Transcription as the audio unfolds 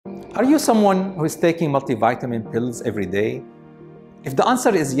Are you someone who is taking multivitamin pills every day? If the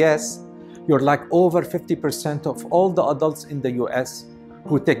answer is yes, you're like over 50% of all the adults in the US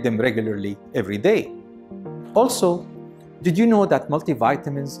who take them regularly every day. Also, did you know that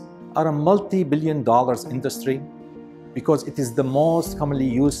multivitamins are a multi-billion-dollar industry because it is the most commonly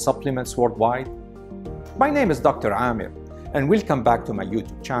used supplements worldwide? My name is Dr. Amir, and welcome back to my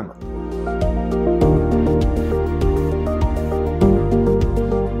YouTube channel.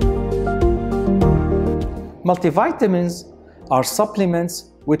 Multivitamins are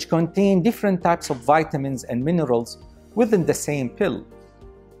supplements which contain different types of vitamins and minerals within the same pill.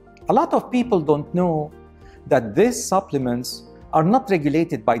 A lot of people don't know that these supplements are not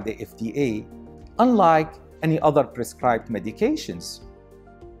regulated by the FDA, unlike any other prescribed medications.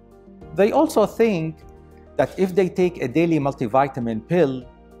 They also think that if they take a daily multivitamin pill,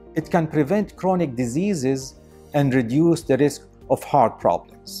 it can prevent chronic diseases and reduce the risk of heart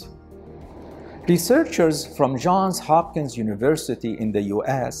problems. Researchers from Johns Hopkins University in the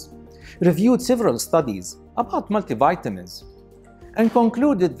US reviewed several studies about multivitamins and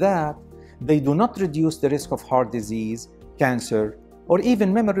concluded that they do not reduce the risk of heart disease, cancer, or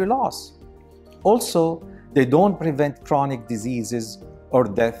even memory loss. Also, they don't prevent chronic diseases or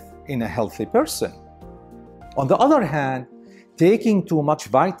death in a healthy person. On the other hand, taking too much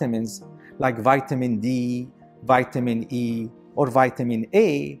vitamins like vitamin D, vitamin E, or vitamin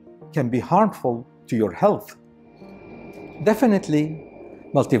A can be harmful to your health. Definitely,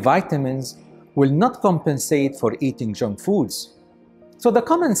 multivitamins will not compensate for eating junk foods. So the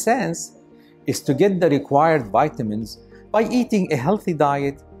common sense is to get the required vitamins by eating a healthy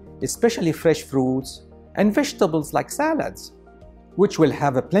diet, especially fresh fruits and vegetables like salads, which will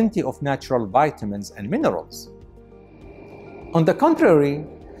have plenty of natural vitamins and minerals. On the contrary,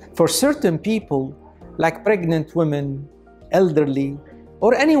 for certain people, like pregnant women, elderly,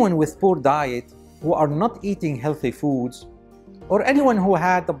 or anyone with poor diet who are not eating healthy foods, or anyone who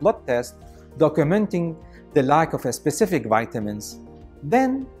had a blood test documenting the lack of specific vitamins,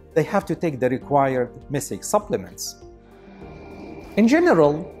 then they have to take the required missing supplements. In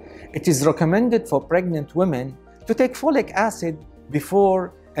general, it is recommended for pregnant women to take folic acid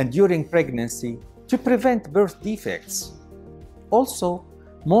before and during pregnancy to prevent birth defects. Also,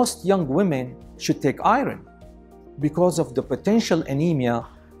 most young women should take iron because of the potential anemia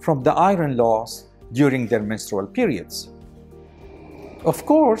from the iron loss during their menstrual periods. Of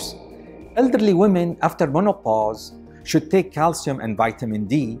course, elderly women after menopause should take calcium and vitamin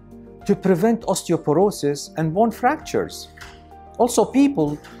D to prevent osteoporosis and bone fractures. Also,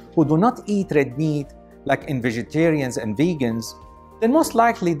 people who do not eat red meat, like in vegetarians and vegans, then most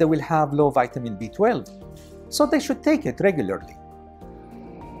likely they will have low vitamin B12, so they should take it regularly.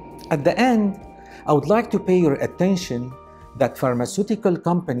 At the end, I would like to pay your attention that pharmaceutical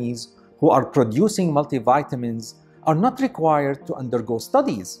companies who are producing multivitamins are not required to undergo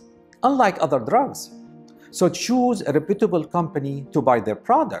studies, unlike other drugs. So choose a reputable company to buy their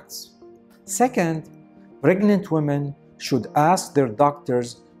products. Second, pregnant women should ask their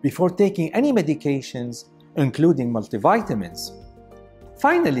doctors before taking any medications, including multivitamins.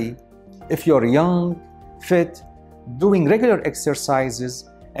 Finally, if you're young, fit, doing regular exercises,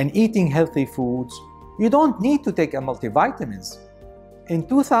 and eating healthy foods, you don't need to take multivitamins. In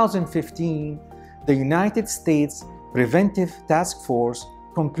 2015, the United States Preventive Task Force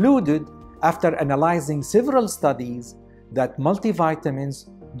concluded, after analyzing several studies, that multivitamins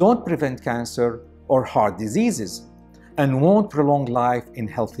don't prevent cancer or heart diseases and won't prolong life in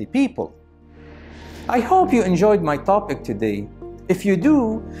healthy people. I hope you enjoyed my topic today. If you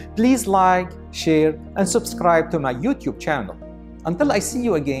do, please like, share, and subscribe to my YouTube channel. Until I see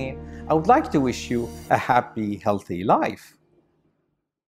you again, I would like to wish you a happy, healthy life.